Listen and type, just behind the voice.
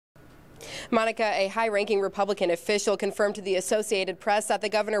Monica, a high-ranking Republican official, confirmed to the Associated Press that the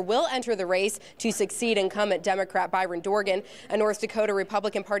governor will enter the race to succeed incumbent Democrat Byron Dorgan. A North Dakota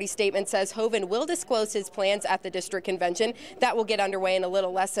Republican Party statement says Hoeven will disclose his plans at the district convention. That will get underway in a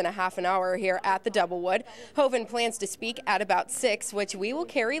little less than a half an hour here at the Doublewood. Hoeven plans to speak at about 6, which we will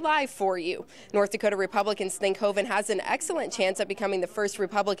carry live for you. North Dakota Republicans think Hoeven has an excellent chance at becoming the first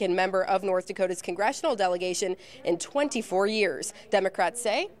Republican member of North Dakota's congressional delegation in 24 years. Democrats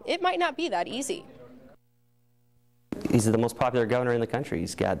say it might not be that easy. He's the most popular governor in the country.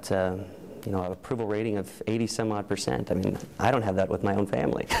 He's got an approval rating of 80-some-odd%. I mean, I don't have that with my own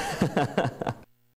family.